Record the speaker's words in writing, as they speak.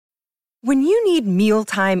When you need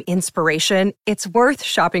mealtime inspiration, it's worth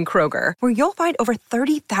shopping Kroger, where you'll find over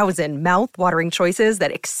 30,000 mouth-watering choices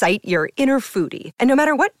that excite your inner foodie. And no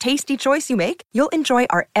matter what tasty choice you make, you'll enjoy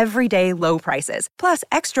our everyday low prices, plus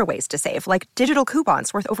extra ways to save, like digital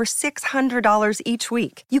coupons worth over $600 each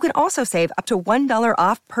week. You can also save up to $1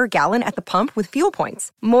 off per gallon at the pump with fuel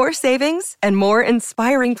points. More savings and more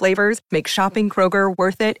inspiring flavors make shopping Kroger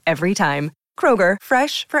worth it every time. Kroger,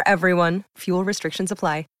 fresh for everyone. Fuel restrictions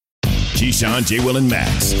apply. Keyshawn, J. Will, and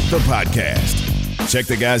Max, the podcast. Check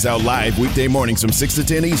the guys out live weekday mornings from 6 to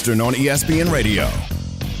 10 Eastern on ESPN Radio.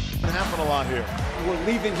 What happened a lot here? We're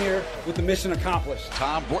leaving here with the mission accomplished.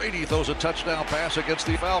 Tom Brady throws a touchdown pass against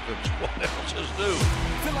the Falcons. What else is new?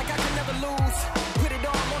 Feel like I can never lose. Put it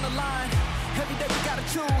all on the line. Every day we gotta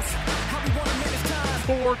choose how we want to manage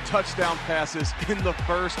time. 4 touchdown passes in the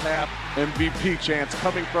first half. MVP chants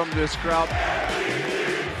coming from this crowd.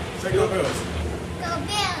 Say go Bills. Go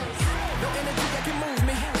Bills. No energy that can move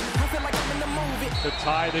me. I feel like I'm in the movie. To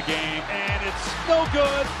tie the game, and it's no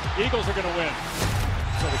good. Eagles are going to win.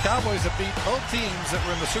 So the Cowboys have beat both teams that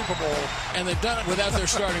were in the Super Bowl. And they've done it without their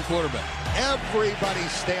starting quarterback. Everybody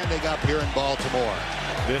standing up here in Baltimore.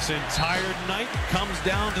 This entire night comes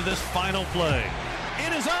down to this final play.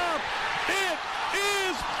 It is up. It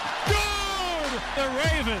is good. The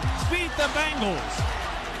Ravens beat the Bengals.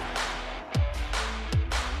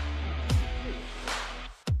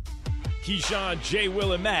 Keyshawn, J.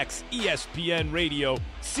 Will, and Max, ESPN Radio,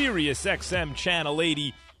 Sirius XM Channel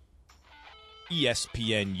 80,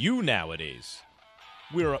 ESPNU nowadays.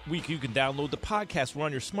 You can download the podcast. We're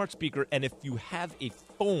on your smart speaker, and if you have a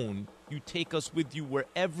phone, you take us with you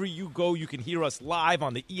wherever you go. You can hear us live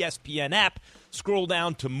on the ESPN app. Scroll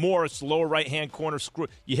down to more. It's the lower right-hand corner.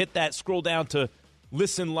 You hit that, scroll down to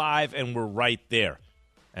Listen Live, and we're right there.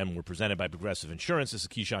 And we're presented by Progressive Insurance. This is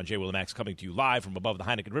Keyshawn, J. Will, and Max coming to you live from above the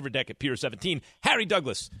Heineken River Deck at Pier 17. Harry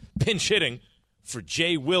Douglas, pinch hitting for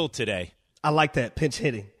J. Will today. I like that, pinch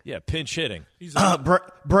hitting. Yeah, pinch hitting. He's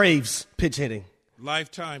Braves, pinch hitting.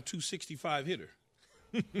 Lifetime 265 hitter.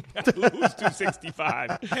 Who's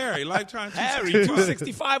 265? Harry, lifetime 265. Harry,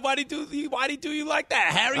 265. Why'd he do you like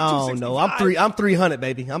that? Harry, 265. Oh, no, I'm 300,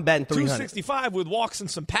 baby. I'm batting 300. 265 with walks and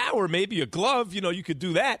some power, maybe a glove. You could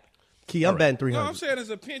do that. Key, I'm batting 300. No, I'm saying as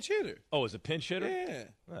a pinch hitter. Oh, as a pinch hitter?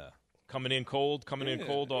 Yeah. Coming in cold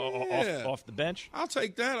off the bench? I'll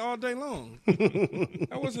take that all day long.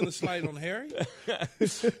 That wasn't a slight on Harry.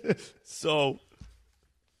 So,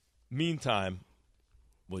 meantime,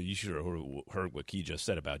 well, you should have heard what Key just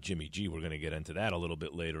said about Jimmy G. We're going to get into that a little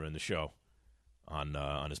bit later in the show on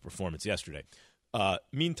his performance yesterday.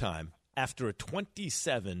 Meantime, after a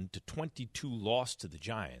 27-22 loss to the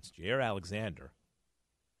Giants, Jair Alexander,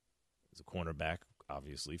 as a cornerback,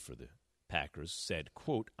 obviously, for the Packers, said,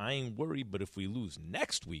 quote, "I ain't worried, but if we lose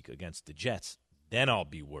next week against the Jets, then I'll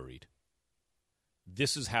be worried."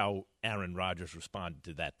 This is how Aaron Rodgers responded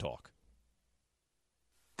to that talk.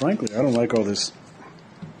 Frankly, I don't like all this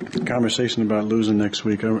conversation about losing next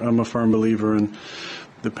week. I'm a firm believer in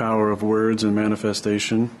the power of words and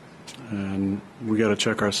manifestation, and we got to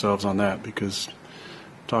check ourselves on that, because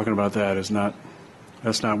talking about that is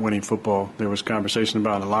that's not winning football. There was conversation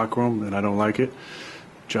about it in the locker room, and I don't like it.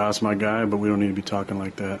 Ja's my guy, but we don't need to be talking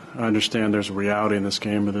like that. I understand there's a reality in this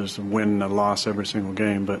game, but there's a win and a loss every single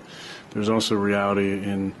game, but there's also a reality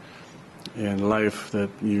in life that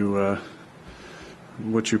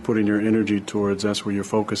what you're putting your energy towards, that's where your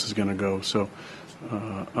focus is going to go. So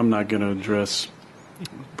I'm not going to address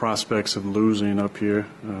prospects of losing up here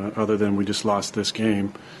other than we just lost this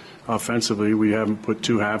game. Offensively, we haven't put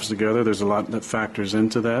two halves together. There's a lot that factors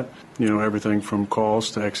into that. Everything from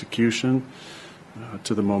calls to execution,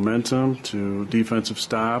 to the momentum, to defensive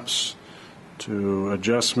stops, to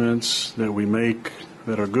adjustments that we make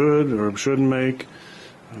that are good or shouldn't make.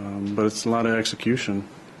 But it's a lot of execution.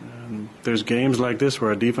 And there's games like this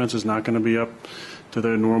where our defense is not going to be up to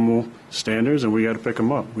their normal standards, and we got to pick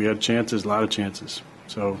them up. We had chances, a lot of chances.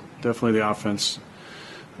 So definitely the offense.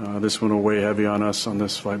 This one will weigh heavy on us on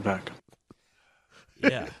this fight back.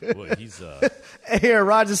 Yeah, boy, he's. Aaron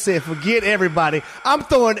Rodgers said, "Forget everybody. I'm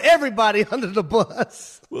throwing everybody under the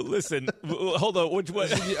bus." Well, listen, hold on.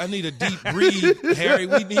 I need a deep breathe, Harry.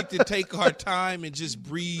 We need to take our time and just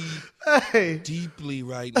breathe deeply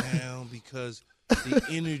right now, because the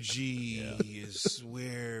energy is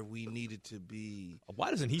where we need it to be. Why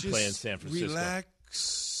doesn't he play in San Francisco?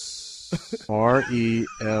 Relax.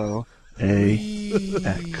 RELAX.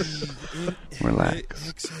 Relax.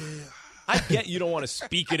 Exhale. I get you don't want to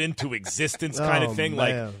speak it into existence kind of thing.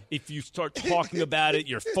 Man. Like, if you start talking about it,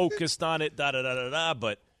 you're focused on it, da-da-da-da-da.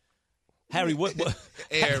 But Harry, what?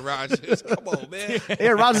 Aaron Rodgers. Come on, man.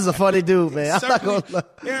 Aaron Rodgers is a funny dude, man. I'm not gonna...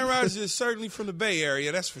 Aaron Rodgers is certainly from the Bay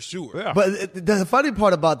Area, that's for sure. Yeah. But the funny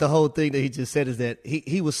part about the whole thing that he just said is that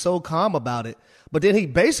he was so calm about it. But then he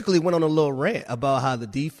basically went on a little rant about how the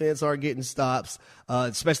defense aren't getting stops,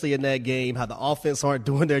 especially in that game, how the offense aren't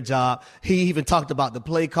doing their job. He even talked about the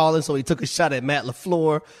play calling, so he took a shot at Matt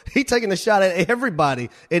LaFleur. He taking a shot at everybody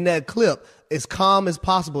in that clip as calm as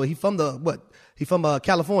possible. He from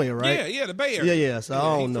California, right? Yeah, the Bay Area. Yeah. So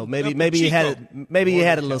I don't know. Maybe he had it. Maybe he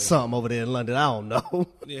had a little something over there in London. I don't know.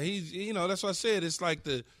 Yeah, he's. That's what I said. It's like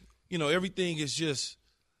everything is just.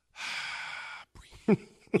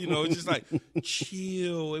 It's just like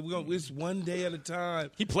chill. It's one day at a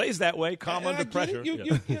time. He plays that way, calm under pressure.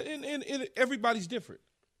 And everybody's different.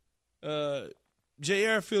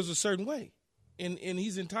 JR feels a certain way, and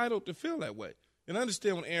he's entitled to feel that way. And I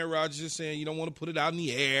understand when Aaron Rodgers is saying you don't want to put it out in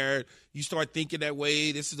the air. You start thinking that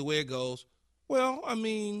way. This is the way it goes. Well, I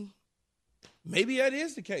mean, maybe that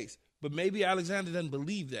is the case. But maybe Alexander doesn't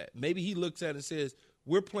believe that. Maybe he looks at it and says,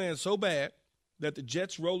 we're playing so bad that the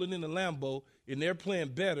Jets rolling in the Lambeau and they're playing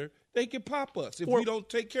better, they can pop us if we don't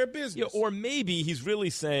take care of business. Yeah, or maybe he's really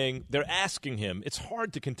saying they're asking him. It's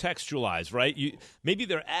hard to contextualize, right? Maybe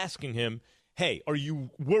they're asking him, hey, are you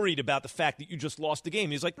worried about the fact that you just lost the game?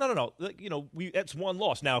 And he's like, no. That's one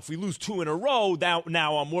loss. Now, if we lose 2 in a row,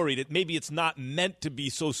 now I'm worried. Maybe it's not meant to be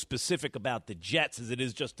so specific about the Jets as it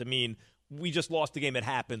is just to mean we just lost the game. It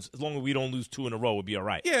happens. As long as we don't lose 2 in a row, we'll be all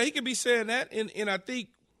right. Yeah, he could be saying that, and I think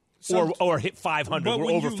or hit 500.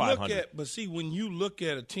 We're over 500. But see, when you look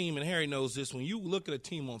at a team, and Harry knows this, when you look at a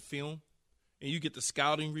team on film and you get the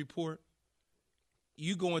scouting report,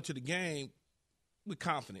 you go into the game with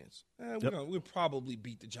confidence. We'll probably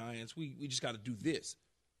beat the Giants. We just got to do this.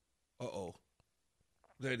 Uh-oh.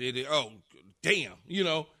 Oh, damn.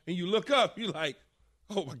 And you look up, you're like,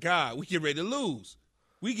 oh, my God, we get ready to lose.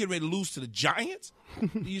 We get ready to lose to the Giants?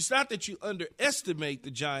 It's not that you underestimate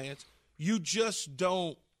the Giants. You just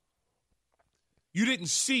don't. You didn't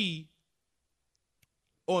see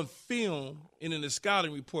on film and in the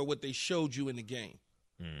scouting report what they showed you in the game.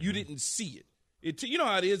 Mm-hmm. You didn't see it. You know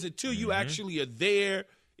how it is. Until you actually are there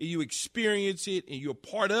and you experience it and you're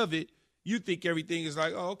part of it, you think everything is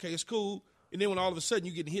like, oh, okay, it's cool. And then when all of a sudden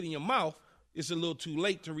you get hit in your mouth, it's a little too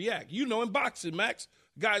late to react. In boxing, Max,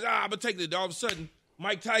 guys, I'm going to take it. All of a sudden,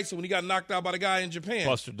 Mike Tyson, when he got knocked out by the guy in Japan.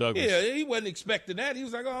 Buster Douglas. Yeah, he wasn't expecting that. He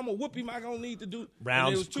was like, I'm going to whoop him. I don't need to do it.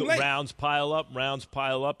 Rounds, it was too late. rounds pile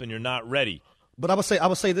up, and you're not ready. But I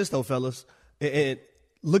would say this, though, fellas. And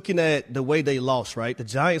looking at the way they lost, right? The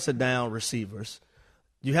Giants are down receivers.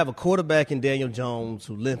 You have a quarterback in Daniel Jones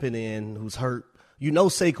who's limping in, who's hurt.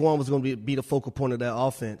 Saquon was going to be the focal point of that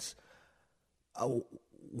offense.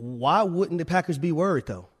 Why wouldn't the Packers be worried,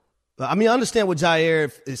 though? I mean, I understand what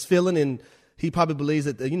Jair is feeling, and he probably believes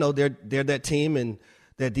that, they're that team and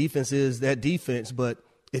that defense is that defense. But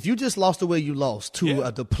if you just lost the way you lost to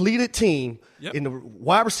a depleted team in the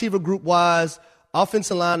wide receiver group wise,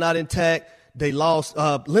 offensive line not intact, they lost.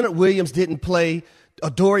 Leonard Williams didn't play.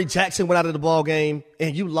 Adoree Jackson went out of the ball game,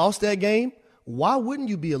 and you lost that game. Why wouldn't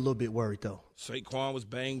you be a little bit worried, though? Saquon was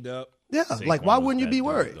banged up. Yeah, why wouldn't you be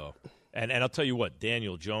worried? And I'll tell you what,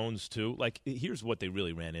 Daniel Jones, too. Here's what they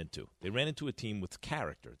really ran into. They ran into a team with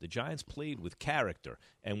character. The Giants played with character.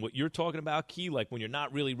 And what you're talking about, Key, when you're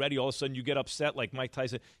not really ready, all of a sudden you get upset like Mike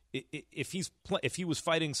Tyson. If he was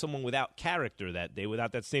fighting someone without character that day,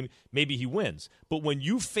 without that same, maybe he wins. But when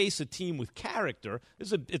you face a team with character,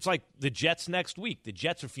 it's like the Jets next week. The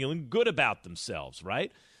Jets are feeling good about themselves,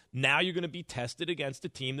 right? Now you're going to be tested against a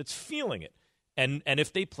team that's feeling it. And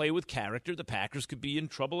if they play with character, the Packers could be in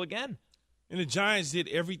trouble again. And the Giants did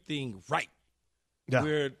everything right,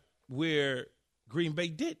 where Green Bay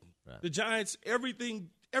didn't. Right. The Giants, everything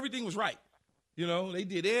was right. They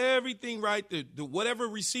did everything right. The whatever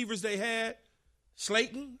receivers they had,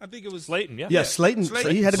 Slayton, I think it was Slayton. Yeah, Slayton.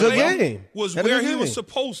 He had a good game. Was where he was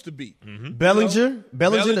supposed to be. Mm-hmm. Bellinger,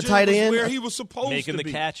 the tight end, where he was supposed to be. Making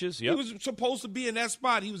the catches. Yep. He was supposed to be in that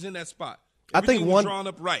spot. He was in that spot. I think was drawn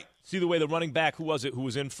up right. See the way the running back, who was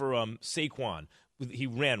in for Saquon? He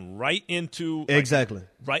ran right into exactly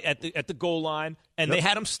right at the goal line, and they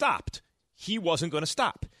had him stopped. He wasn't going to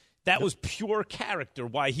stop. That was pure character.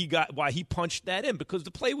 Why he punched that in, because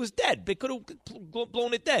the play was dead. They could have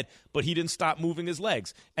blown it dead, but he didn't stop moving his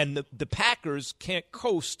legs. And the Packers can't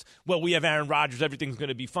coast. Well, we have Aaron Rodgers. Everything's going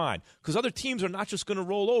to be fine, because other teams are not just going to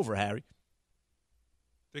roll over. Harry,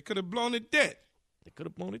 they could have blown it dead.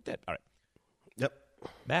 All right. Yep.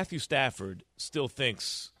 Matthew Stafford still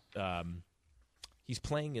thinks He's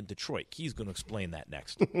playing in Detroit. Key's going to explain that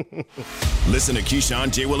next. Listen to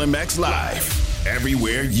Keyshawn, J. Will, and Max live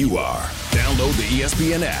everywhere you are. Download the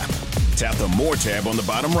ESPN app. Tap the More tab on the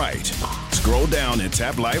bottom right. Scroll down and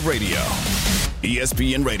tap Live Radio.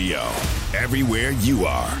 ESPN Radio, everywhere you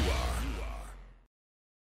are.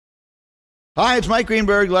 Hi, it's Mike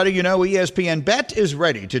Greenberg letting you know ESPN Bet is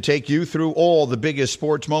ready to take you through all the biggest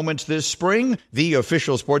sports moments this spring. The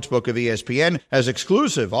official sportsbook of ESPN has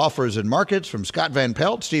exclusive offers and markets from Scott Van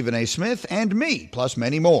Pelt, Stephen A. Smith, and me, plus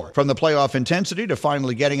many more. From the playoff intensity to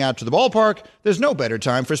finally getting out to the ballpark, there's no better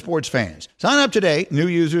time for sports fans. Sign up today. New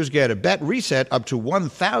users get a bet reset up to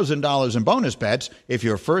 $1,000 in bonus bets if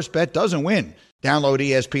your first bet doesn't win. Download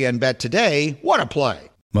ESPN Bet today. What a play.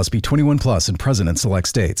 Must be 21 plus and present in select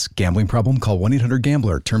states. Gambling problem? Call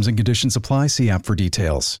 1-800-GAMBLER. Terms and conditions apply. See app for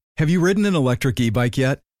details. Have you ridden an electric e-bike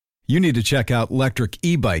yet? You need to check out Electric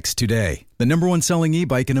E-Bikes today, the #1 selling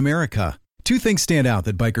e-bike in America. Two things stand out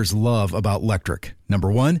that bikers love about Electric. Number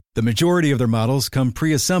one, the majority of their models come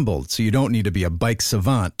pre-assembled, so you don't need to be a bike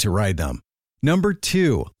savant to ride them. Number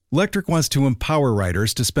two, Electric wants to empower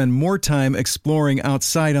riders to spend more time exploring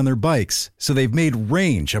outside on their bikes, so they've made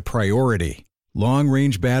range a priority.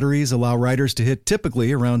 Long-range batteries allow riders to hit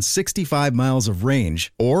typically around 65 miles of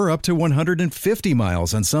range or up to 150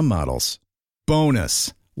 miles on some models.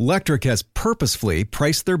 Bonus, Electric has purposefully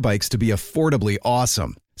priced their bikes to be affordably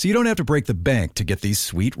awesome, so you don't have to break the bank to get these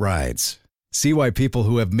sweet rides. See why people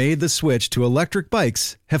who have made the switch to electric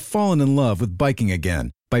bikes have fallen in love with biking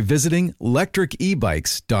again by visiting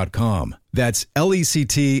electricebikes.com. That's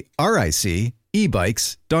LECTRIC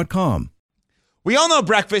ebikes.com. We all know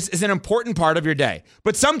breakfast is an important part of your day,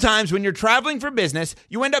 but sometimes when you're traveling for business,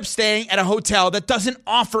 you end up staying at a hotel that doesn't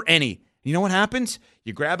offer any. You know what happens?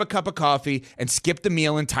 You grab a cup of coffee and skip the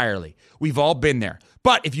meal entirely. We've all been there.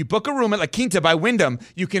 But if you book a room at La Quinta by Wyndham,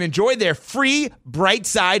 you can enjoy their free Bright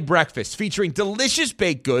Side breakfast featuring delicious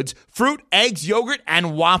baked goods, fruit, eggs, yogurt,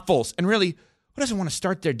 and waffles. And really, who doesn't want to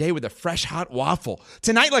start their day with a fresh, hot waffle?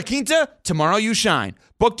 Tonight, La Quinta, tomorrow you shine.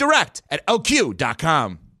 Book direct at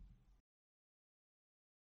lq.com.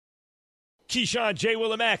 Keyshawn, J.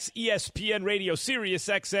 Will, and Max, ESPN Radio, Sirius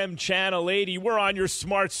XM Channel 80. We're on your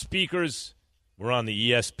smart speakers. We're on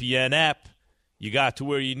the ESPN app. You got to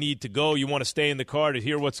where you need to go. You want to stay in the car to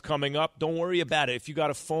hear what's coming up? Don't worry about it. If you got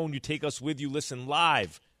a phone, you take us with you. Listen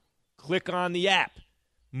live. Click on the app.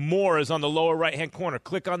 More is on the lower right-hand corner.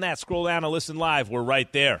 Click on that. Scroll down and listen live. We're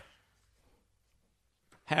right there.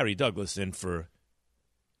 Harry Douglas in for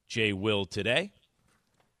J. Will today.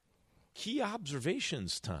 Key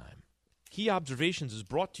observations time. Key Observations is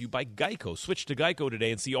brought to you by Geico. Switch to Geico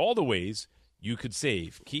today and see all the ways you could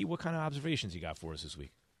save. Key, what kind of observations you got for us this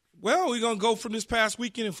week? Well, we're going to go from this past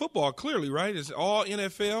weekend in football, clearly, right? It's all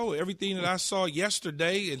NFL, everything that I saw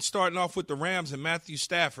yesterday, and starting off with the Rams and Matthew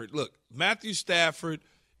Stafford. Look, Matthew Stafford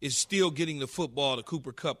is still getting the football to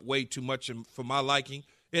Cooper Kupp way too much for my liking.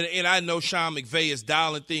 And I know Sean McVay is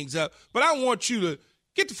dialing things up, but I want you to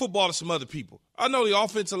get the football to some other people. I know the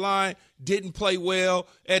offensive line didn't play well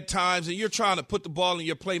at times, and you're trying to put the ball in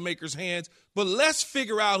your playmakers' hands, but let's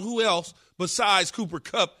figure out who else besides Cooper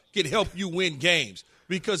Kupp can help you win games.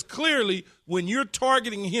 Because clearly, when you're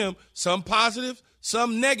targeting him, some positive,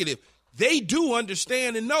 some negative, they do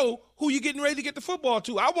understand and know who you're getting ready to get the football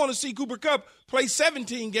to. I want to see Cooper Kupp play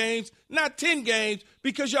 17 games, not 10 games,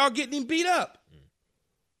 because y'all getting him beat up.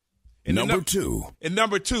 And number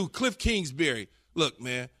two, Cliff Kingsbury. Look,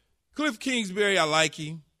 man, Cliff Kingsbury, I like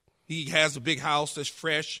him. He has a big house that's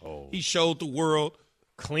fresh. Oh. He showed the world.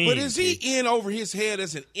 Clean. But is he in over his head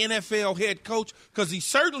as an NFL head coach? Because he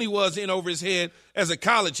certainly was in over his head as a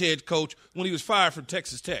college head coach when he was fired from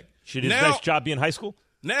Texas Tech. Should his best job be in high school?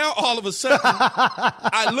 Now, all of a sudden,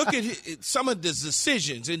 I look at some of the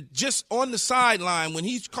decisions, and just on the sideline, when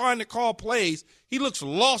he's trying to call plays, he looks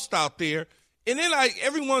lost out there. And then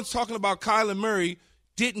everyone's talking about Kyler Murray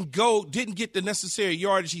didn't get the necessary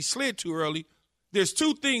yardage. He slid too early. There's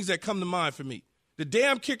two things that come to mind for me. The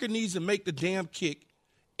damn kicker needs to make the damn kick,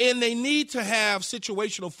 and they need to have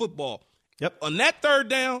situational football. Yep. On that third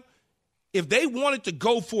down, if they wanted to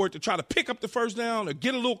go for it to try to pick up the first down or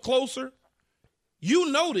get a little closer,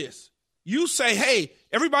 you know this. You say, hey,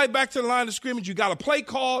 everybody back to the line of scrimmage. You got a play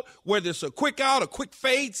called, whether it's a quick out, a quick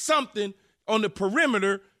fade, something on the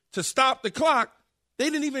perimeter to stop the clock. They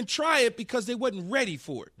didn't even try it because they wasn't ready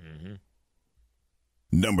for it. Mm-hmm.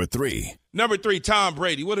 Number three, Tom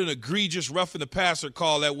Brady. What an egregious roughing-the-passer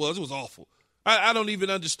call that was. It was awful. I don't even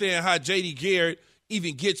understand how J.D. Garrett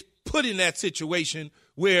even gets put in that situation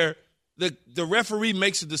where the referee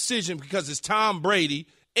makes a decision because it's Tom Brady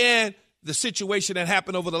and the situation that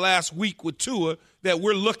happened over the last week with Tua, that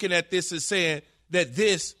we're looking at this and saying that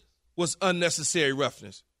this was unnecessary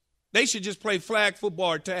roughness. They should just play flag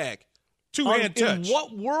football or tag. Two-hand touch. In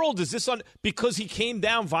what world is this on? Because he came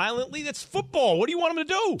down violently? That's football. What do you want him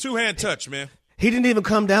to do? Two-hand touch, man. He didn't even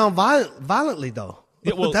come down violently, though.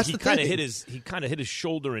 Yeah, well, that's he the kind of thing. hit his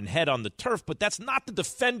shoulder and head on the turf, but that's not the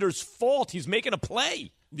defender's fault. He's making a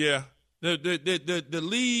play. Yeah. The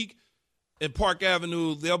league and Park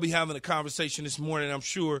Avenue, they'll be having a conversation this morning, I'm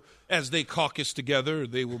sure, as they caucus together.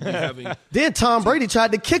 They will be having. Then Tom Brady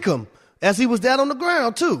tried to kick him as he was down on the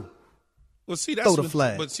ground, too. Well, see, that's Throw the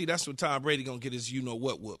flag. But see, that's when Tom Brady gonna get his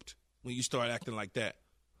you-know-what whooped, when you start acting like that.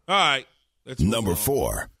 All right. Let's move Number on.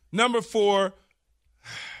 4. Number 4,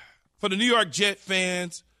 for the New York Jet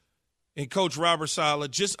fans and Coach Robert Saleh,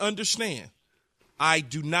 just understand, I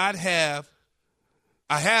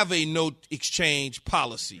have a no exchange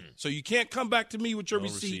policy. So you can't come back to me with your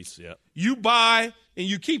receipts. Yeah. You buy and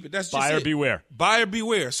you keep it. That's just Buyer it. beware. Buyer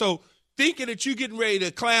beware. So thinking that you're getting ready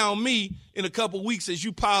to clown me in a couple weeks as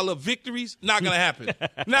you pile up victories, not going to happen.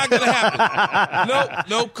 Not going to happen.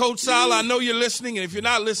 No, Coach Saleh, I know you're listening, and if you're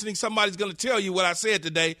not listening, somebody's going to tell you what I said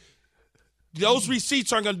today. Those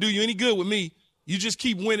receipts aren't going to do you any good with me. You just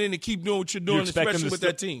keep winning and keep doing what you're doing, especially with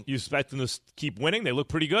that team. You expect them to keep winning? They look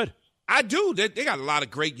pretty good. I do. They got a lot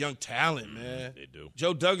of great young talent, man. They do.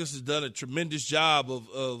 Joe Douglas has done a tremendous job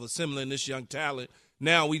of assembling this young talent.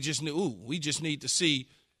 Now we just need to see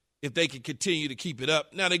if they can continue to keep it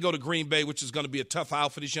up. Now they go to Green Bay, which is going to be a tough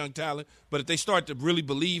out for this young talent. But if they start to really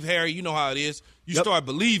believe, Harry, you know how it is. You start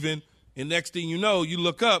believing, and next thing you know, you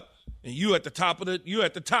look up and you're at the top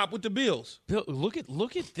with the Bills. Bill, look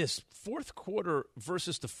at this fourth quarter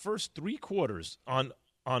versus the first 3 quarters on.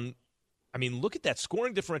 I mean, look at that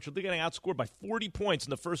scoring differential. They're getting outscored by 40 points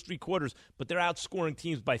in the first 3 quarters, but they're outscoring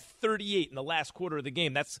teams by 38 in the last quarter of the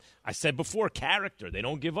game. That's, I said before, character. They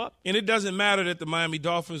don't give up. And it doesn't matter that the Miami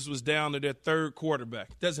Dolphins was down to their 3rd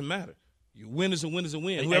quarterback. It doesn't matter. You win is a win is a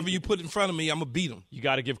win. Whoever you put in front of me, I'm going to beat them. You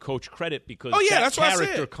got to give Coach credit because that's what I said.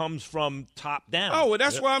 character comes from top down. Oh, well,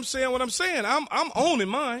 that's why I'm saying what I'm saying. I'm owning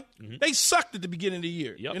mine. Mm-hmm. They sucked at the beginning of the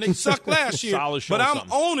year. Yep. And they sucked last year. But I'm something.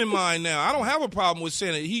 owning mine now. I don't have a problem with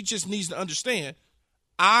saying it. He just needs to understand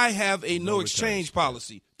I have a no exchange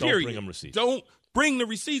policy. Period. Don't bring them receipts. Don't bring the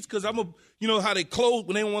receipts because you know how they close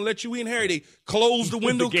when they don't want to let you in, Harry? They close the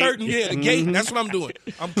window curtain. Yeah, the gate. That's what I'm doing.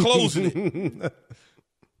 I'm closing it.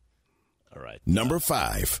 All right. Number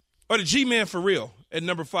 5. Or the G-Man for real at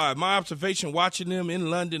number 5. My observation watching them in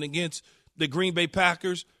London against the Green Bay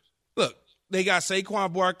Packers, look, they got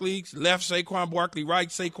Saquon Barkley, left Saquon Barkley, right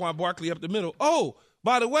Saquon Barkley up the middle. Oh,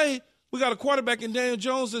 by the way, we got a quarterback in Daniel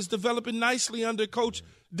Jones that's developing nicely under Coach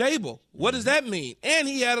Dable. What does that mean? And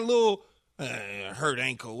he had a little hurt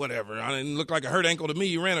ankle, whatever. I didn't look like a hurt ankle to me.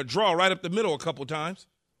 He ran a draw right up the middle a couple times.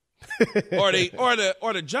 Or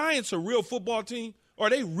the Giants a real football team? Or are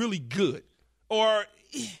they really good? Or,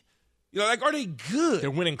 are they good? They're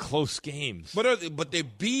winning close games. But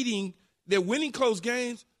they're winning close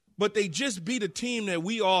games, but they just beat a team that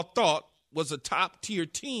we all thought was a top-tier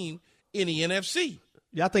team in the NFC.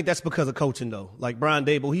 Yeah, I think that's because of coaching, though. Like Brian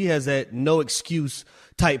Dable, he has that no-excuse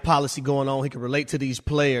type policy going on. He can relate to these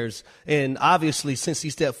players. And obviously, since he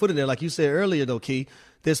stepped foot in there, like you said earlier, though, Key,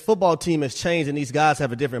 this football team has changed and these guys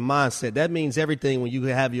have a different mindset. That means everything when you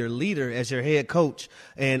have your leader as your head coach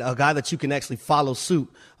and a guy that you can actually follow suit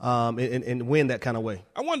and win that kind of way.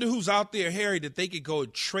 I wonder who's out there, Harry, that they could go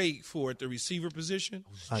and trade for at the receiver position.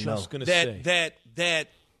 I know. That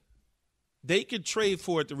they could trade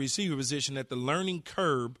for at the receiver position that the learning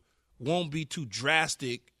curve won't be too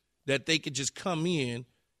drastic, that they could just come in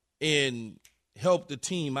and help the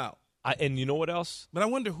team out. And you know what else? But I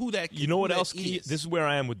wonder who that. You know what else? Is. This is where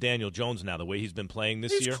I am with Daniel Jones now. The way he's been playing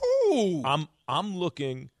this year, cool. I'm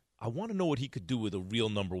looking. I want to know what he could do with a real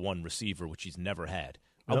number 1 receiver, which he's never had.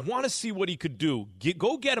 Yep. I want to see what he could do.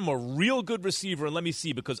 Go get him a real good receiver and let me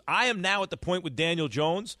see, because I am now at the point with Daniel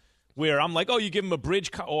Jones where I'm like, oh, you give him a bridge.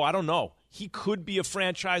 I don't know. He could be a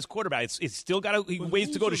franchise quarterback. It's still got ways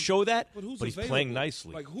to go to show that, but he's playing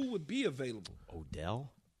nicely. Like, who would be available?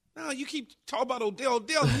 Odell? No, you keep talking about Odell.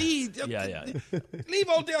 Odell needs. Yeah. Leave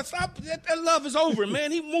Odell. Stop. That love is over,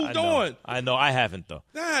 man. He moved on. I know. I haven't, though.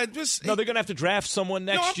 Nah, they're going to have to draft someone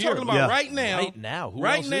next year. I'm talking about right now. Right now. Who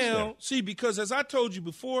right else now. Is there? See, because as I told you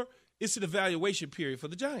before, it's an evaluation period for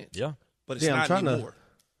the Giants. Yeah. But it's not anymore.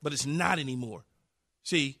 But it's not anymore.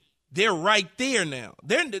 See, they're right there now.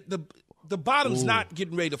 They're the bottom's not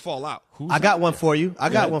getting ready to fall out. I got one for you.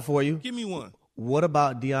 Give me one. What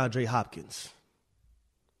about DeAndre Hopkins?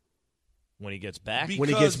 When he gets back?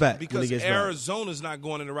 Because Arizona's not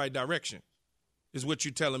going in the right direction, is what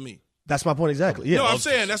you're telling me. That's my point exactly. Yeah. No, I'm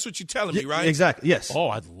saying that's what you're telling me, right? Exactly. Yes. Oh,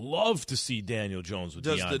 I'd love to see Daniel Jones with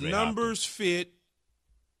DeAndre Does the numbers fit?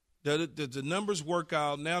 Does the numbers work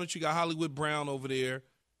out now that you got Hollywood Brown over there,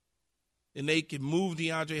 and they can move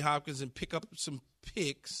DeAndre Hopkins and pick up some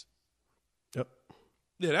picks? Yep.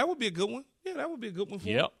 Yeah, that would be a good one. Yeah, that would be a good one for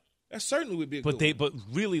them. That certainly would be a good one. But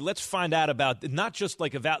really, let's find out about not just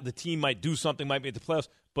like about the team might do something, might make the playoffs,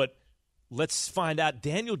 but let's find out.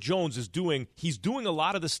 Daniel Jones is doing a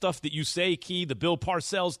lot of the stuff that you say, Key, the Bill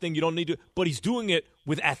Parcells thing. You don't need to, but he's doing it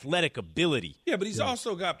with athletic ability. Yeah, but he's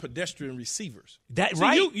also got pedestrian receivers. That See,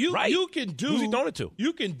 right? You can do. Who's he throwing it to?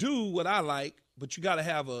 You can do what I like, but you got to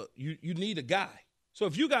have you need a guy. So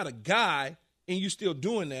if you got a guy and you still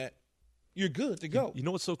doing that, you're good to go. You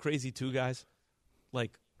know what's so crazy too, guys?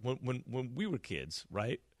 Like when we were kids,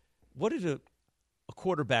 right? What did a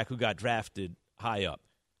quarterback who got drafted high up?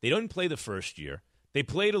 They don't play the first year. They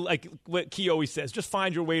played like what Key always says, just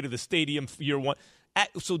find your way to the stadium for year one.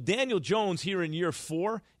 So Daniel Jones here in year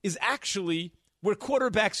 4 is actually where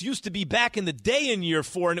quarterbacks used to be back in the day in year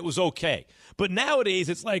 4, and it was okay. But nowadays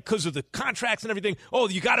it's like because of the contracts and everything, oh,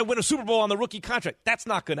 you got to win a Super Bowl on the rookie contract. That's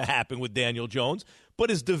not going to happen with Daniel Jones. But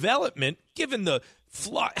his development, given the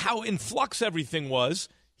how in flux everything was,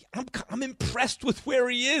 I'm impressed with where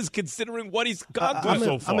he is, considering what he's gone through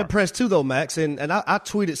so far. I'm impressed too, though, Max. And I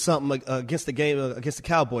tweeted something against the game against the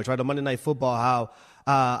Cowboys, right, on Monday Night Football. How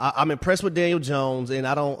I'm impressed with Daniel Jones, and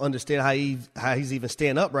I don't understand how he's even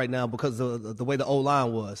staying up right now because of the way the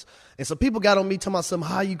O-line was. And so people got on me talking about something.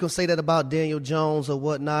 How you gonna say that about Daniel Jones or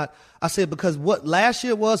whatnot? I said because what last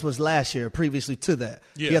year was last year. Previously to that,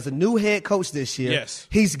 He has a new head coach this year. Yes,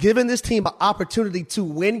 he's given this team an opportunity to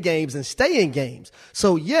win games and stay in games.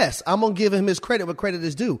 So yes, I'm gonna give him his credit where credit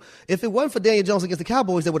is due. If it wasn't for Daniel Jones against the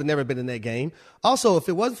Cowboys, they would have never been in that game. Also, if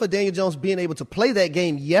it wasn't for Daniel Jones being able to play that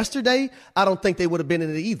game yesterday, I don't think they would have been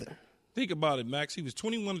in it either. Think about it, Max. He was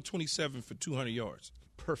 21 to 27 for 200 yards.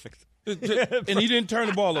 Perfect. And he didn't turn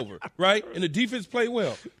the ball over, right? And the defense played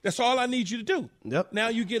well. That's all I need you to do. Yep. Now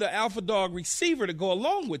you get an alpha dog receiver to go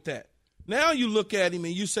along with that. Now you look at him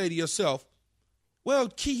and you say to yourself, well,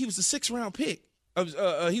 Key, he was a 6th-round pick.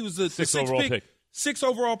 He was the 6th overall pick. 6th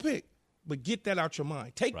overall pick. But get that out your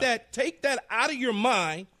mind. Take that out of your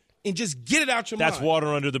mind and just get it out your mind. That's water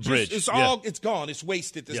under the bridge. It's gone. It's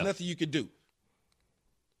wasted. There's nothing you can do.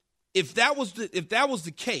 If that was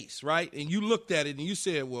the case, right, and you looked at it and you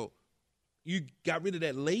said, well, you got rid of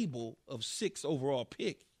that label of 6th overall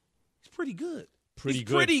pick, it's pretty good. Pretty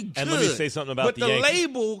good. And let me say something about but the ankle.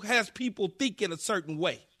 Label has people thinking a certain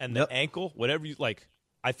way. And the ankle, whatever you like,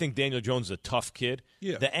 I think Daniel Jones is a tough kid.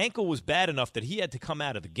 Yeah. The ankle was bad enough that he had to come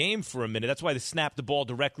out of the game for a minute. That's why they snapped the ball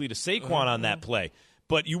directly to Saquon on that play.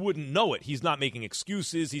 But you wouldn't know it. He's not making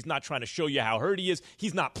excuses. He's not trying to show you how hurt he is.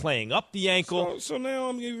 He's not playing up the ankle. So now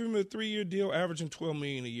I'm giving him a 3-year deal, averaging $12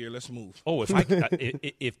 million a year. Let's move. Oh, if by the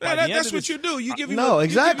end that's of what you do. You give him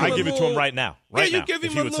exactly. I give it to him right now. You give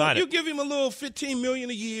him a little $15 million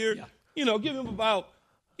a year. Yeah. You know, give him about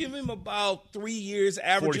 3 years,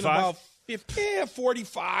 averaging 45? about 50,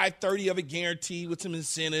 45, 30 of it guaranteed with some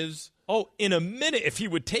incentives. Oh, in a minute, if he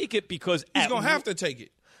would take it, because he's gonna have to take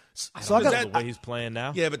it. So I got the way he's playing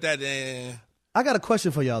now. Yeah, but I got a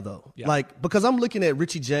question for y'all though. Yeah. Like, because I'm looking at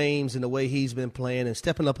Richie James and the way he's been playing and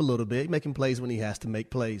stepping up a little bit, making plays when he has to make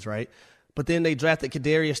plays, right? But then they drafted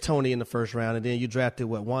Kadarius Toney in the 1st round, and then you drafted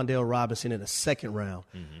Wan'Dale Robinson in the 2nd round.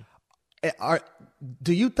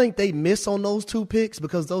 Do you think they miss on those 2 picks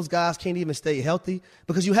because those guys can't even stay healthy?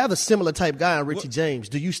 Because you have a similar type guy in Richie James.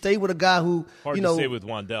 Do you stay with a guy who hard to say with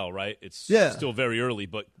Wan'Dale, right? It's still very early,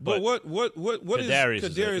 but what is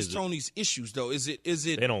Kadarius Toney's issues though? Is it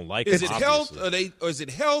they don't like is it, it health or is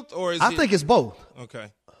it health or is I think it's both. Okay.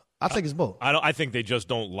 I think it's both. I think they just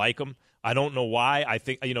don't like him. I don't know why. I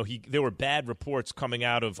think there were bad reports coming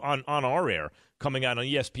out of on our air, coming out on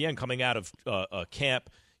ESPN, coming out of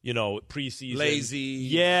camp. Preseason. Lazy.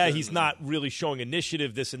 Yeah, he's not really showing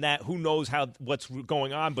initiative, this and that. Who knows what's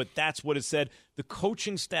going on, but that's what it said. The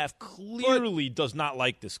coaching staff clearly does not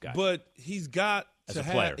like this guy. But he's got as to a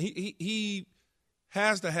have player. He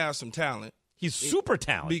has to have some talent. He's super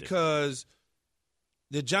talented. Because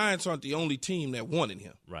the Giants aren't the only team that wanted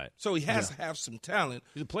him. Right. So he has to have some talent.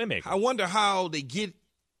 He's a playmaker. I wonder how they get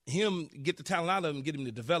the talent out of him, get him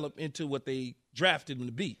to develop into what they drafted him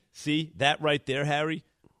to be. See, that right there, Harry,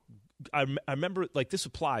 I remember, this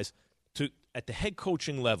applies to at the head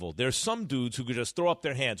coaching level. There's some dudes who could just throw up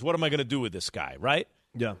their hands. What am I going to do with this guy, right?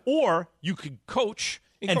 Yeah. Or you could coach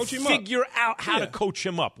and coach him figure up. out how to coach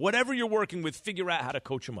him up. Whatever you're working with, figure out how to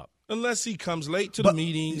coach him up. Unless he comes late to the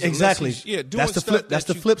meetings. Exactly. Doing that's the stuff flip. That's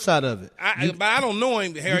the flip side of it. But I don't know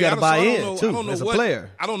him, Harry. You got to buy in too I don't know as a what, player.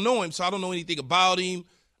 I don't know him, so I don't know anything about him.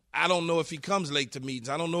 I don't know if he comes late to meetings.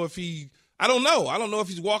 I don't know if I don't know. I don't know if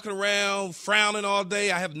he's walking around frowning all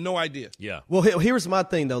day. I have no idea. Yeah. Well, here's my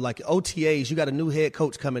thing though. Like OTAs, you got a new head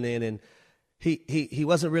coach coming in, and he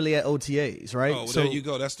wasn't really at OTAs, right? Oh, well, there you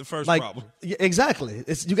go. That's the first problem. Yeah, exactly.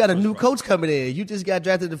 You got a new coach coming in. You just got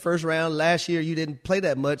drafted in the first round. Last year, you didn't play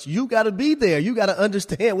that much. You got to be there. You got to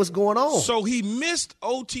understand what's going on. So he missed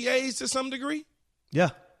OTAs to some degree? Yeah.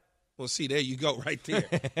 Well, see, there you go right there.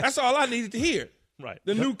 That's all I needed to hear. Right.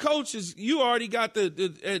 The new coaches, you already got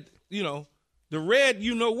the red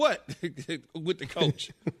you-know-what with the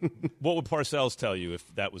coach. What would Parcells tell you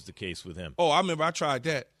if that was the case with him? Oh, I remember I tried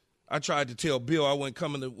that. I tried to tell Bill I wasn't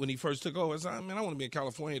coming when he first took over. I said, man, I want to be in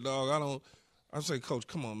California, dog. I say, Coach,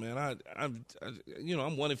 come on, man. I'm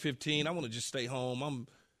 1-15. I want to just stay home.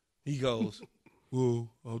 He goes, well,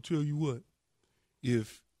 I'll tell you what.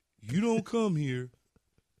 If you don't come here,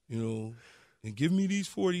 and give me these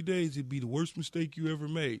 40 days, it'd be the worst mistake you ever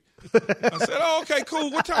made. I said, oh, okay,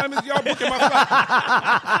 cool. What time is y'all booking my flight?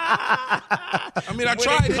 I mean, I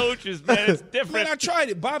tried it. Coaches, man, it's different. Man, I tried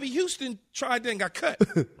it. Bobby Houston tried that and got cut.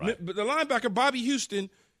 Right. But the linebacker, Bobby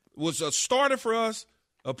Houston, was a starter for us,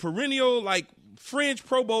 a perennial, fringe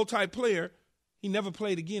Pro Bowl type player. He never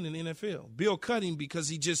played again in the NFL. Bill cut him because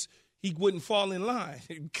he wouldn't fall in line.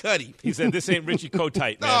 Cut him. He said, this ain't Richie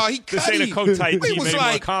Kotite, man. No, he cut this ain't him. a Kotite team was anymore.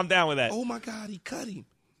 like, Calm down with that. Oh, my God, he cut him.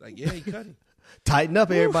 Yeah, he cut him. Tighten up,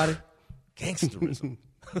 everybody. Gangsterism.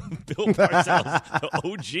 Bill Parcells,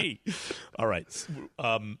 the OG. All right.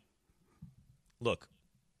 Look,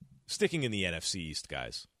 sticking in the NFC East,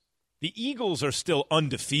 guys, the Eagles are still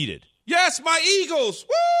undefeated. Yes, my Eagles.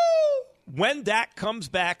 Woo! When Dak comes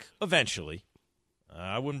back eventually,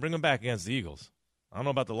 I wouldn't bring him back against the Eagles. I don't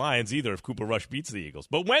know about the Lions either if Cooper Rush beats the Eagles.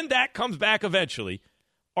 But when Dak comes back eventually,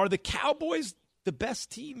 are the Cowboys the best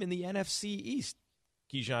team in the NFC East?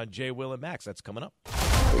 Keyshawn, J. Will, and Max, that's coming up.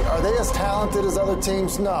 Are they as talented as other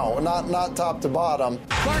teams? No, not top to bottom.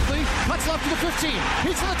 Barkley cuts left to the 15.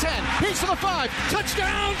 He's to the 10. He's to the 5.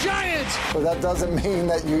 Touchdown, Giants! But that doesn't mean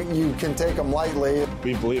that you can take them lightly.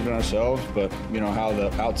 We believe in ourselves, but, how the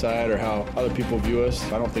outside or how other people view us,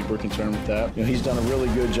 I don't think we're concerned with that. He's done a really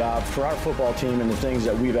good job for our football team, and the things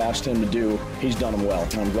that we've asked him to do, he's done them well.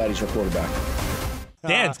 And I'm glad he's our quarterback.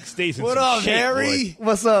 Dan stays in what some up, shape, Harry? boy.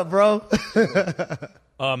 What's up, bro?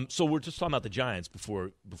 So we're just talking about the Giants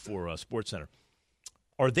before SportsCenter.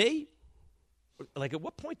 Are they, at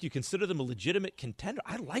what point do you consider them a legitimate contender?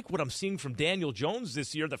 I like what I'm seeing from Daniel Jones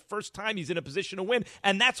this year, the first time he's in a position to win,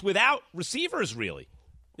 and that's without receivers, really.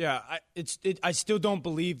 Yeah, I still don't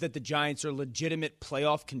believe that the Giants are legitimate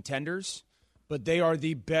playoff contenders, but they are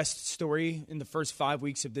the best story in the first 5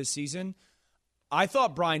 weeks of this season. I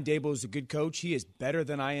thought Brian Daboll was a good coach. He is better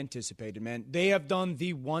than I anticipated, man. They have done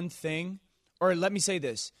the one thing, or let me say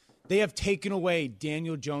this. They have taken away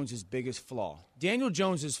Daniel Jones' biggest flaw. Daniel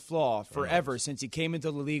Jones' flaw forever since he came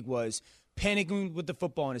into the league was panicking with the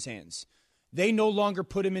football in his hands. They no longer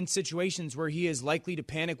put him in situations where he is likely to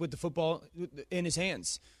panic with the football in his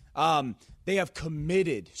hands. They have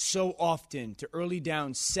committed so often to early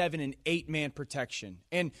down 7- and 8-man protection.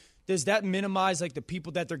 And does that minimize the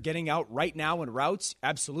people that they're getting out right now in routes?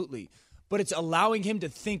 Absolutely. But it's allowing him to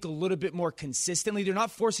think a little bit more consistently. They're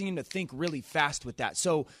not forcing him to think really fast with that.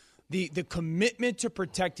 So the commitment to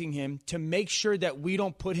protecting him to make sure that we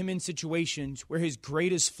don't put him in situations where his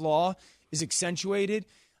greatest flaw is accentuated,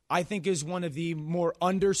 I think is one of the more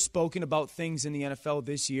underspoken about things in the NFL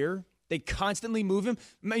this year. They constantly move him.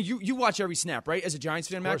 Man, you watch every snap, right, as a Giants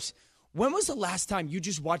fan, Max? When was the last time you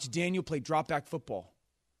just watched Daniel play drop-back football?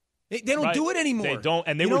 They don't do it anymore. They don't,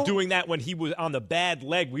 and they were doing that when he was on the bad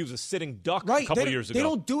leg. He was a sitting duck a couple years ago. They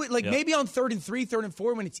don't do it maybe on 3rd and 3, 3rd and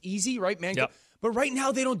 4 when it's easy, right, man? Yep. But right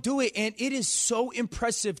now they don't do it, and it is so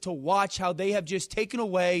impressive to watch how they have just taken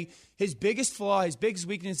away his biggest flaw, his biggest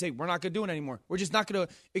weakness, and say, we're not going to do it anymore. We're just not going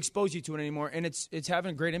to expose you to it anymore, and it's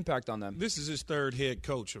having a great impact on them. This is his third head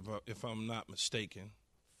coach, if I'm not mistaken.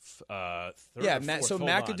 Third so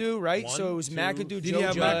McAdoo, right? So it was McAdoo,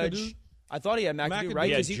 Joe Judge. McAdoo? I thought he had McAdoo, right?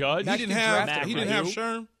 Yeah, Judge. He didn't have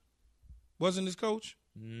Sherm? Wasn't his coach?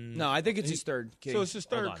 No, I think it's his third. King. So it's his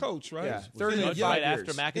third coach, right? Yeah, third in 5 years.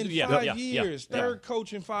 After McAdoo? In 5 years. Third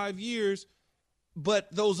coach in 5 years.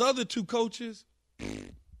 But those other two coaches,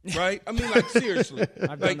 right? I mean, seriously.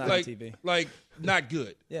 I've done that on TV. Not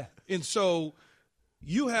good. Yeah. And so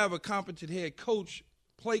you have a competent head coach,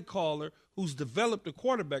 play caller, who's developed a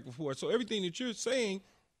quarterback before. So everything that you're saying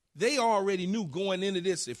they already knew going into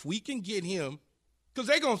this, if we can get him, because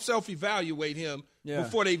they're going to self-evaluate him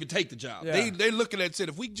before they even take the job. Yeah. They're looking at it and said,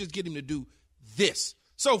 if we can just get him to do this.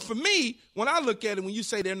 So for me, when I look at it, when you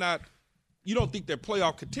say they're not, you don't think they're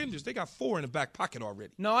playoff contenders, they got 4 in the back pocket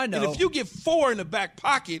already. No, I know. And if you get 4 in the back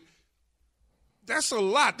pocket, that's a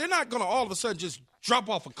lot. They're not going to all of a sudden just drop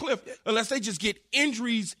off a cliff unless they just get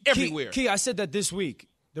injuries everywhere. Key, I said that this week.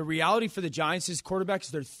 The reality for the Giants is quarterback is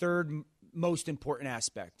their third most important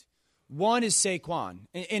aspect. One is Saquon.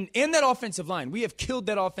 And that offensive line, we have killed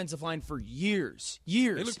that offensive line for years.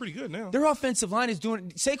 They look pretty good now. Their offensive line is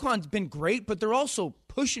doing – Saquon's been great, but they're also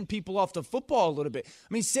pushing people off the football a little bit.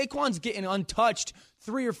 I mean, Saquon's getting untouched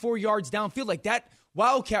 3 or 4 yards downfield like that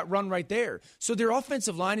Wildcat run right there. So their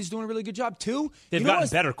offensive line is doing a really good job, too. They've gotten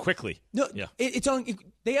better quickly. No,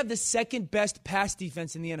 they have the second best pass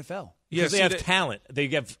defense in the NFL. Because they have talent. They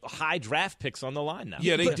have high draft picks on the line now.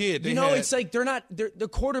 Yeah, they did. It's like the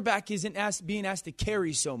quarterback isn't being asked to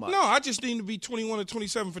carry so much. No, I just need to be 21 or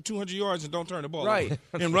 27 for 200 yards and don't turn the ball right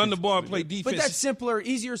over. And run the ball and play defense. But that's simpler,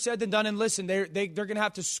 easier said than done. And listen, they're going to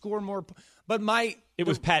have to score more. But it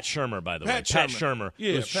was Pat Shurmur, by the way. Pat Shurmur.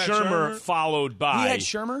 Yeah, it was Pat Shurmur followed by. He had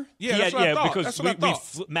Shurmur? Yeah, that's what I thought. Because that's what I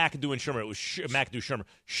thought. McAdoo and Shurmur. It was McAdoo Shurmur.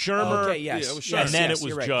 Shurmur. Okay, yes. Yeah, it was Shurmur. And then it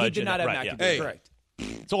was right. Judge. He did not have right, McAdoo. Yeah. Hey. Correct.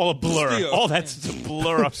 It's all a blur. Still. All that's a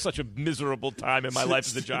blur of such a miserable time in my life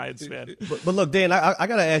as a Giants fan. But look, Dan, I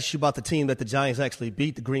got to ask you about the team that the Giants actually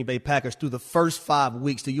beat, the Green Bay Packers, through the first 5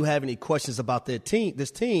 weeks. Do you have any questions about this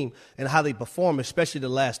team, and how they perform, especially the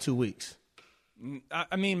last 2 weeks?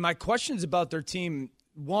 I mean, my questions about their team,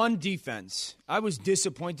 one, defense. I was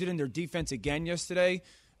disappointed in their defense again yesterday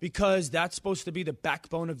because that's supposed to be the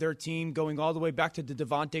backbone of their team, going all the way back to the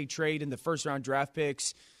Devontae trade and the first-round draft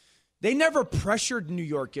picks. They never pressured New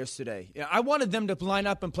York yesterday. I wanted them to line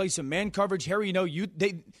up and play some man coverage. Harry,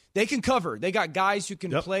 they can cover. They got guys who can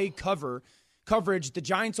play coverage. The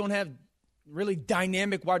Giants don't have really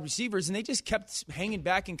dynamic wide receivers, and they just kept hanging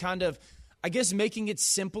back and kind of, I guess, making it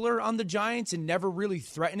simpler on the Giants and never really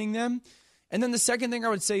threatening them. And then the second thing I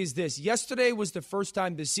would say is this. Yesterday was the first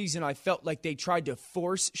time this season I felt like they tried to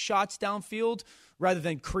force shots downfield rather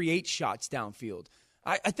than create shots downfield.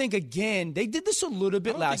 I think, again, they did this a little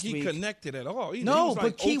bit last week. I don't think he connected at all either. No, he was like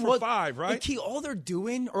but Key, 0 for 5, right? But Key, all they're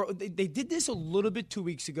doing, or they did this a little bit 2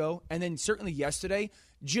 weeks ago, and then certainly yesterday,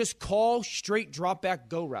 just call straight drop-back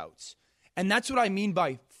go routes. And that's what I mean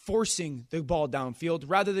by forcing the ball downfield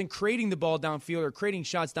rather than creating the ball downfield or creating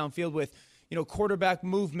shots downfield with, quarterback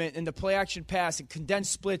movement and the play-action pass and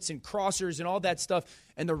condensed splits and crossers and all that stuff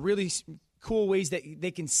and the really cool ways that they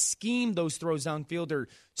can scheme those throws downfield or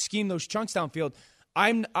scheme those chunks downfield.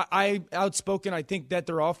 I'm outspoken. I think that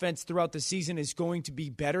their offense throughout the season is going to be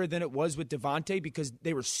better than it was with Devontae because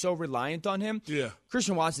they were so reliant on him. Yeah.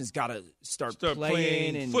 Christian Watson's got to start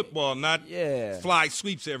playing and football, not fly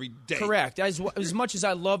sweeps every day. Correct. As much as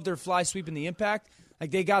I love their fly sweep and the impact,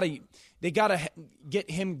 like they gotta get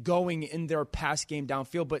him going in their pass game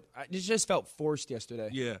downfield. But it just felt forced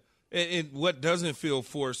yesterday. Yeah, and what doesn't feel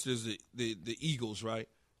forced is the Eagles, right?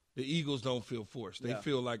 The Eagles don't feel forced. They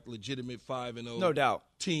feel like legitimate 5-0 no doubt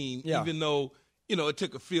team, yeah. Even though, it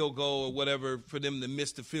took a field goal or whatever for them to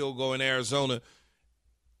miss the field goal in Arizona.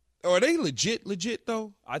 Are they legit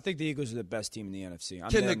though? I think the Eagles are the best team in the NFC.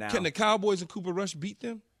 Can the Cowboys and Cooper Rush beat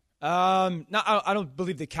them? No, I don't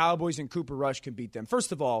believe the Cowboys and Cooper Rush can beat them.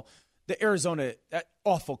 First of all, the Arizona, that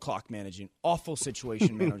awful clock managing, awful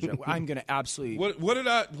situation management. I'm going to absolutely. What did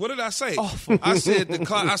I say? Awful. I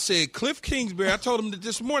said Cliff Kingsbury. I told him that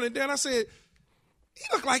this morning. Then I said he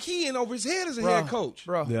looked like he in over his head as a head coach.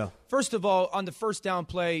 Bro. Yeah. First of all, on the first down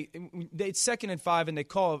play, it's 2nd and 5, and they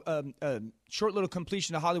call a short little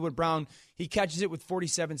completion to Hollywood Brown. He catches it with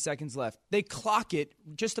 47 seconds left. They clock it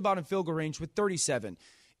just about in field goal range with 37.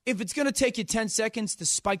 If it's going to take you 10 seconds to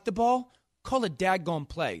spike the ball, call a daggone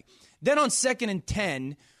play. Then on 2nd and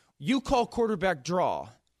 10, you call quarterback draw.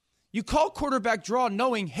 You call quarterback draw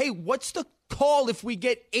knowing, hey, what's the call if we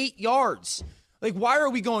get 8 yards? Like, why are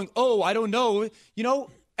we going, I don't know,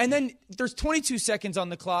 And then there's 22 seconds on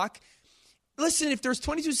the clock. Listen, if there's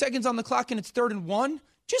 22 seconds on the clock and it's 3rd and 1,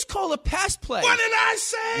 just call a pass play. What did I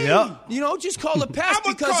say? Yeah. Just call a pass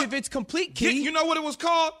because if it's complete, Key. You know what it was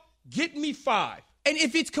called? Get me 5. And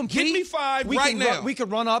if it's complete, get me 5 now. We could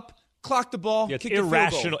run up. Clock the ball. Yeah, it's kick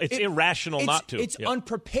irrational. The field goal. It's irrational not to. It's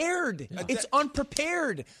unprepared. Yeah. It's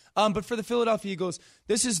unprepared. But for the Philadelphia Eagles,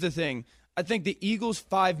 this is the thing. I think the Eagles'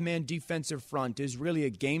 5-man defensive front is really a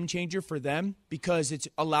game changer for them because it's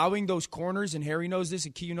allowing those corners, and Harry knows this,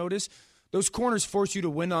 and Key, you know this, those corners force you to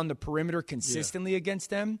win on the perimeter consistently against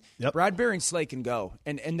them. Yep. Bradbury and Slay can go,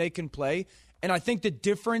 and they can play. And I think the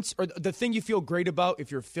difference, or the thing you feel great about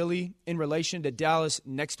if you're Philly in relation to Dallas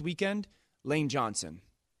next weekend, Lane Johnson.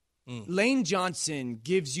 Lane Johnson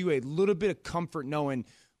gives you a little bit of comfort knowing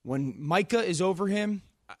when Micah is over him,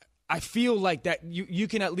 I feel like that you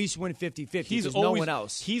can at least win 50-50. There's no one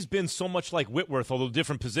else. He's been so much like Whitworth, although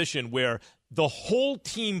different position, where the whole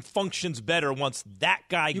team functions better once that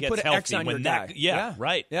guy gets put an healthy. X on your guy.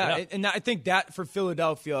 Right. Yeah, and I think that for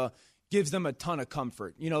Philadelphia gives them a ton of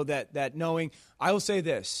comfort. You know, that knowing. I will say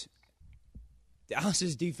this.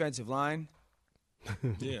 Dallas's defensive line.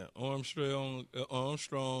 Yeah, Armstrong.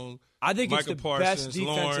 I think Michael it's the Parsons, best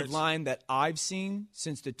defensive Lawrence. line that I've seen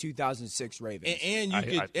since the 2006 Ravens. And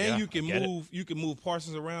you can move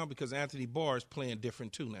Parsons around because Anthony Barr is playing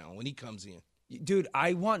different too now when he comes in. Dude,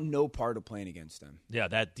 I want no part of playing against them. Yeah,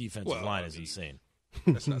 that defensive line is insane.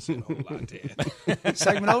 That's not saying a whole lot, Dan.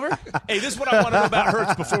 Segment over? Hey, this is what I want to know about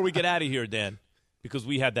Hurts before we get out of here, Dan, because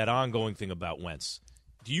we had that ongoing thing about Wentz.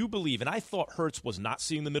 Do you believe, and I thought Hurts was not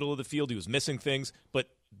seeing the middle of the field, he was missing things, but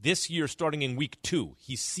this year, starting in week 2,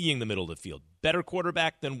 he's seeing the middle of the field. Better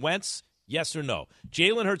quarterback than Wentz, yes or no?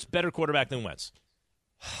 Jalen Hurts, better quarterback than Wentz?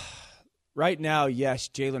 Right now, yes,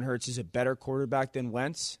 Jalen Hurts is a better quarterback than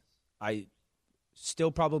Wentz. I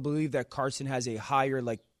still probably believe that Carson has a higher,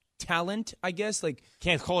 talent, I guess.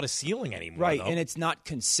 Can't call it a ceiling anymore, right, though. and it's not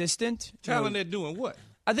consistent. Talent at doing what?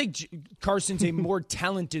 I think Carson's a more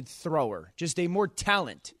talented thrower, just a more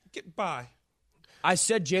talent. Get by. I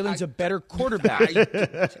said Jalen's a better quarterback.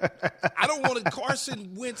 I don't want to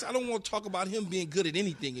Carson Wentz. I don't want to talk about him being good at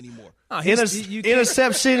anything anymore.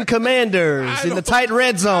 Interception commanders in the tight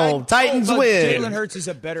red zone. Titans win. Jalen Hurts is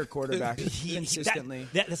a better quarterback consistently.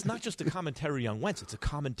 That's not just a commentary on Wentz. It's a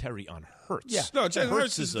commentary on Hurts. Yeah. No, Jalen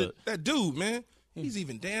Hurts is that dude, man. He's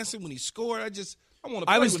even dancing when he scored. I want to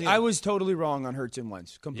play with him. I was totally wrong on Hurts and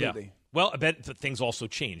Wentz, completely. Yeah. Well, I bet that things also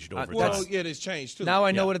changed over time. Well, yeah, it's changed, too. Now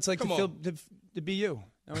I know what it's like to be you.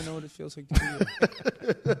 Now I know what it feels like to be you.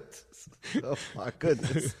 Oh, my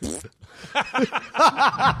goodness.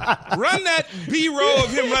 Run that B-roll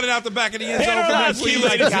of him running out the back of the end zone.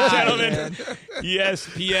 Ladies and gentlemen.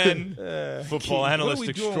 ESPN football analyst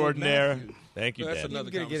extraordinaire. Thank you, That's Dan.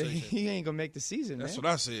 another conversation. He ain't going to make the season, That's man.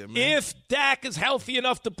 what I said, man. If Dak is healthy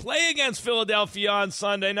enough to play against Philadelphia on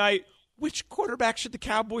Sunday night, which quarterback should the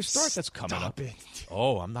Cowboys start? That's coming up.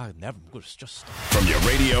 Oh, I'm going to just stop. From your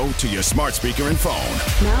radio to your smart speaker and phone.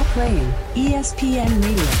 Now playing ESPN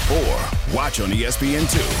Radio. Or watch on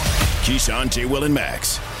ESPN2. Keyshawn, J. Will, and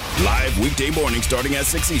Max. Live weekday morning starting at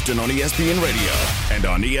 6 Eastern on ESPN Radio and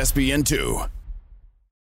on ESPN2.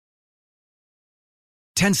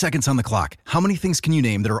 10 seconds on the clock. How many things can you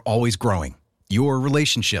name that are always growing? Your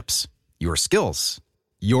relationships, your skills,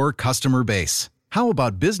 your customer base. How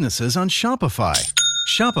about businesses on Shopify?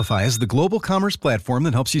 Shopify is the global commerce platform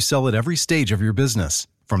that helps you sell at every stage of your business.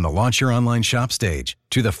 From the launch your online shop stage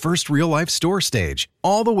to the first real-life store stage,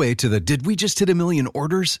 all the way to the did we just hit a million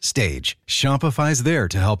orders stage. Shopify's there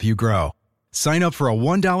to help you grow. Sign up for a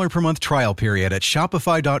 $1 per month trial period at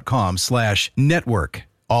shopify.com/network,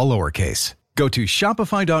 all lowercase. Go to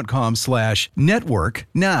shopify.com/network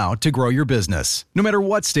now to grow your business, no matter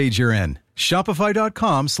what stage you're in.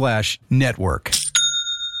 Shopify.com/network.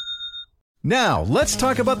 Now, let's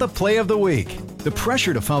talk about the play of the week. The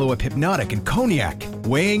pressure to follow up Hypnotic and Cognac,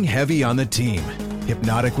 weighing heavy on the team.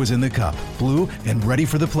 Hypnotic was in the cup, blue, and ready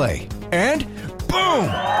for the play. And boom!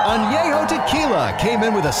 Añejo Tequila came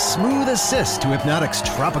in with a smooth assist to Hypnotic's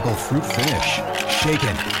tropical fruit finish.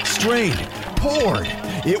 Shaken, strained, poured.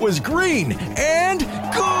 It was green and good!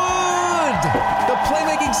 The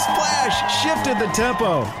playmaking splash shifted the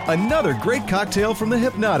tempo. Another great cocktail from the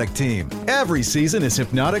Hypnotic team. Every season is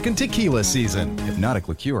Hypnotic and Tequila season. Hypnotic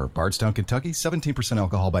Liqueur, Bardstown, Kentucky, 17%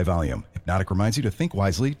 alcohol by volume. Hypnotic reminds you to think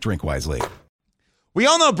wisely, drink wisely. We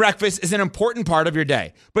all know breakfast is an important part of your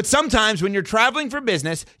day, but sometimes when you're traveling for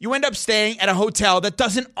business, you end up staying at a hotel that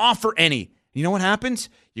doesn't offer any. You know what happens?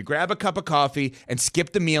 You grab a cup of coffee and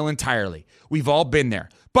skip the meal entirely. We've all been there.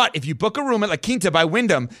 But if you book a room at La Quinta by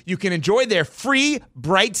Wyndham, you can enjoy their free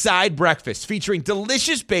Bright Side breakfast featuring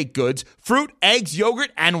delicious baked goods, fruit, eggs,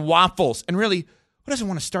 yogurt, and waffles. And really, who doesn't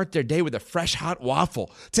want to start their day with a fresh, hot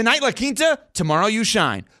waffle? Tonight, La Quinta, tomorrow you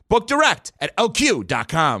shine. Book direct at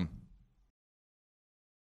lq.com.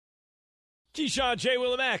 Keyshawn, J.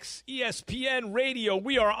 Will, and Max, ESPN Radio.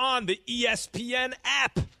 We are on the ESPN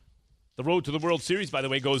app. The road to the World Series, by the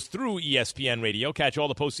way, goes through ESPN Radio. Catch all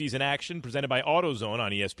the postseason action presented by AutoZone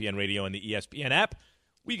on ESPN Radio and the ESPN app.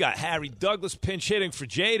 We got Harry Douglas pinch hitting for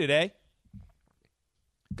Jay today.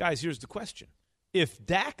 Guys, here's the question. If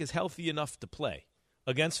Dak is healthy enough to play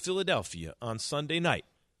against Philadelphia on Sunday night,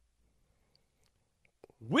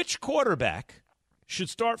 which quarterback should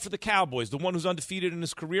start for the Cowboys, the one who's undefeated in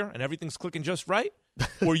his career and everything's clicking just right?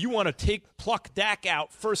 Or you want to pluck Dak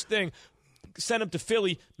out first thing, send him to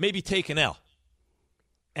Philly, maybe take an L?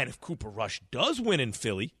 And if Cooper Rush does win in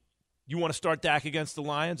Philly, you want to start Dak against the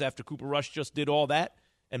Lions after Cooper Rush just did all that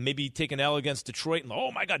and maybe take an L against Detroit and,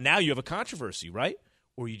 oh, my God, now you have a controversy, right?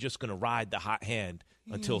 Or are you just going to ride the hot hand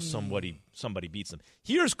until somebody beats them?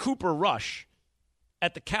 Here's Cooper Rush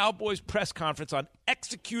at the Cowboys press conference on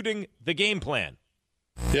executing the game plan.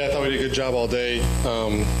 Yeah, I thought we did a good job all day.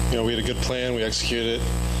 We had a good plan. We executed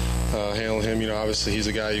it. Handling him, obviously he's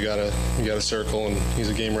a guy you gotta circle, and he's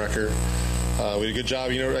a game wrecker. We did a good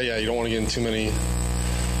job. You don't want to get in too many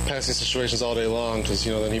passing situations all day long because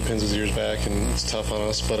then he pins his ears back and it's tough on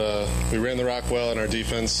us. But we ran the rock well, and our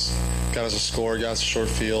defense got us a score, got us a short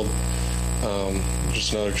field.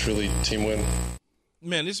 Just another truly team win.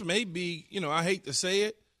 Man, this may be, I hate to say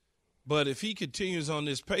it, but if he continues on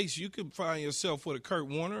this pace, you could find yourself with a Kurt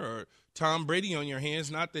Warner or Tom Brady on your hands.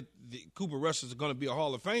 Not that Cooper Rush is going to be a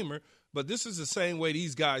Hall of Famer, but this is the same way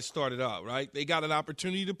these guys started out, right? They got an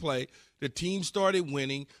opportunity to play. The team started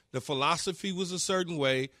winning. The philosophy was a certain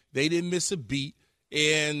way. They didn't miss a beat,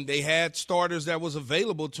 and they had starters that was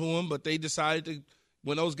available to them, but they decided to,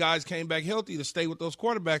 when those guys came back healthy, to stay with those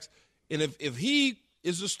quarterbacks. And if he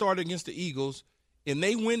is a starter against the Eagles and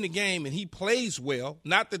they win the game and he plays well,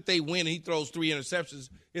 not that they win and he throws 3 interceptions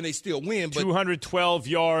and they still win, but 212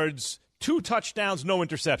 yards, 2 touchdowns, no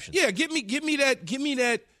interceptions. Yeah, give me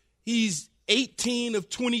that. He's 18 of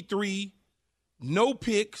 23, no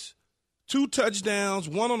picks, 2 touchdowns,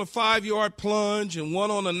 1 on a 5-yard plunge and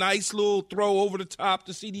 1 on a nice little throw over the top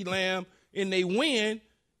to CeeDee Lamb, and they win.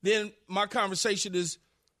 Then my conversation is,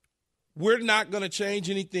 we're not going to change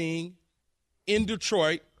anything in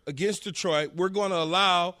Detroit, against Detroit. We're going to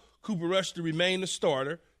allow Cooper Rush to remain the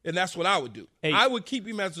starter, and that's what I would do. Hey. I would keep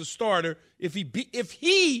him as a starter if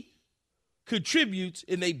he contributes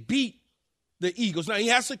and they beat the Eagles. Now, he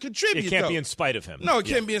has to contribute, It can't be in spite of him. No, it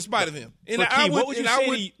can't be in spite of him. And what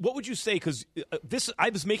would you say? Because I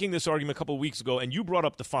was making this argument a couple of weeks ago, and you brought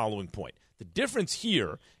up the following point. The difference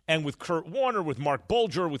here, and with Kurt Warner, with Mark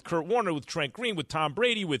Bulger, with Kurt Warner, with Trent Green, with Tom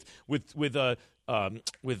Brady, who did I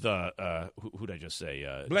just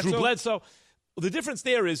say? Drew Bledsoe. The difference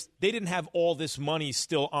there is they didn't have all this money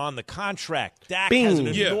still on the contract. Dak has an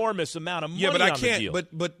enormous amount of money on the deal.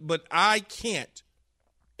 But I can't,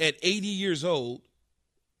 at 80 years old,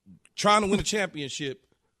 trying to win a championship,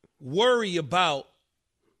 worry about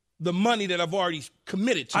the money that I've already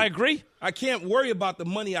committed to. I agree. I can't worry about the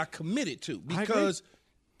money I committed to, because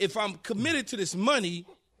if I'm committed to this money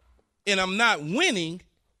and I'm not winning,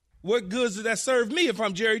 what goods does that serve me if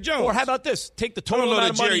I'm Jerry Jones? Or how about this? Take the total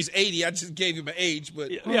amount of money. Jerry's 80. I just gave him an age,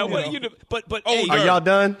 but but hey, are y'all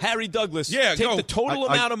done? Harry Douglas, take the total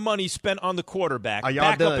amount of money spent on the quarterback,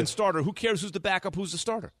 backup and starter. Who cares who's the backup, who's the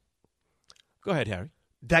starter? Go ahead, Harry.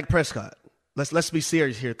 Dak Prescott. Let's be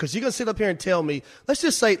serious here, because you're gonna sit up here and tell me. Let's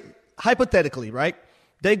just say hypothetically, right?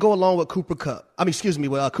 They go along with Cooper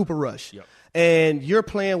Rush. Yep. And you're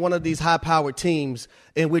playing one of these high-powered teams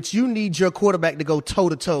in which you need your quarterback to go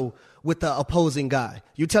toe-to-toe with the opposing guy.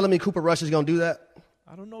 You telling me Cooper Rush is going to do that?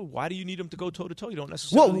 I don't know. Why do you need him to go toe-to-toe? You don't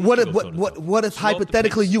necessarily what if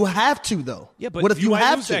hypothetically you have to, though? Yeah, but what if you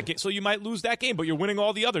have to? So you might lose that game, but you're winning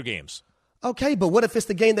all the other games. Okay, but what if it's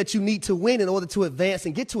the game that you need to win in order to advance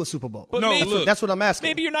and get to a Super Bowl? But that's what I'm asking.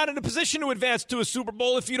 Maybe you're not in a position to advance to a Super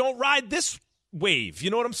Bowl if you don't ride this wave. You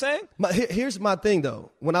know what I'm saying? Here's my thing, though.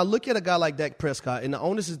 When I look at a guy like Dak Prescott, and the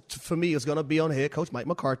onus for me is going to be on head coach Mike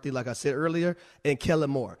McCarthy, like I said earlier, and Kellen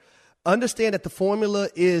Moore. Understand that the formula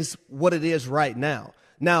is what it is right now.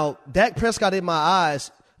 Now, Dak Prescott, in my eyes,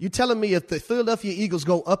 you telling me if the Philadelphia Eagles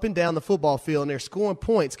go up and down the football field and they're scoring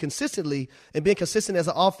points consistently and being consistent as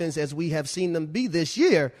an offense as we have seen them be this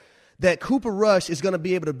year, that Cooper Rush is going to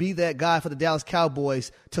be able to be that guy for the Dallas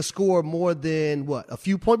Cowboys to score more than, a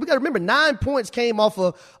few points? We got to remember, 9 points came off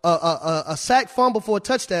a sack fumble for a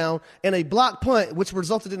touchdown and a blocked punt, which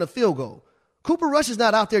resulted in a field goal. Cooper Rush is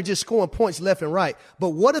not out there just scoring points left and right. But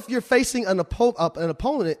what if you're facing an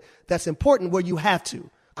opponent that's important where you have to?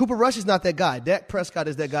 Cooper Rush is not that guy. Dak Prescott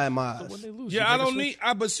is that guy in my eyes. When they lose, I don't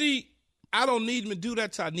need him to do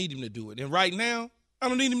that, so I need him to do it. And right now, I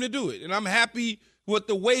don't need him to do it. And I'm happy with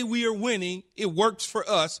the way we are winning. It works for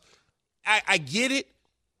us. I get it.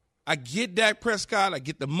 I get Dak Prescott. I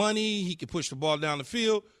get the money. He can push the ball down the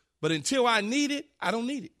field. But until I need it, I don't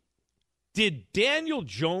need it. Did Daniel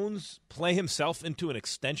Jones play himself into an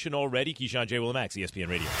extension already? Keyshawn J. Willimax, ESPN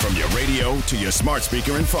Radio. From your radio to your smart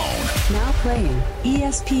speaker and phone. Now playing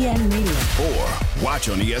ESPN Radio. Or watch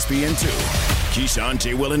on ESPN2. Keyshawn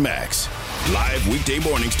J. Will and Max. Live weekday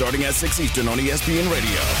morning starting at 6 Eastern on ESPN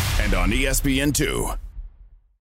Radio and on ESPN2.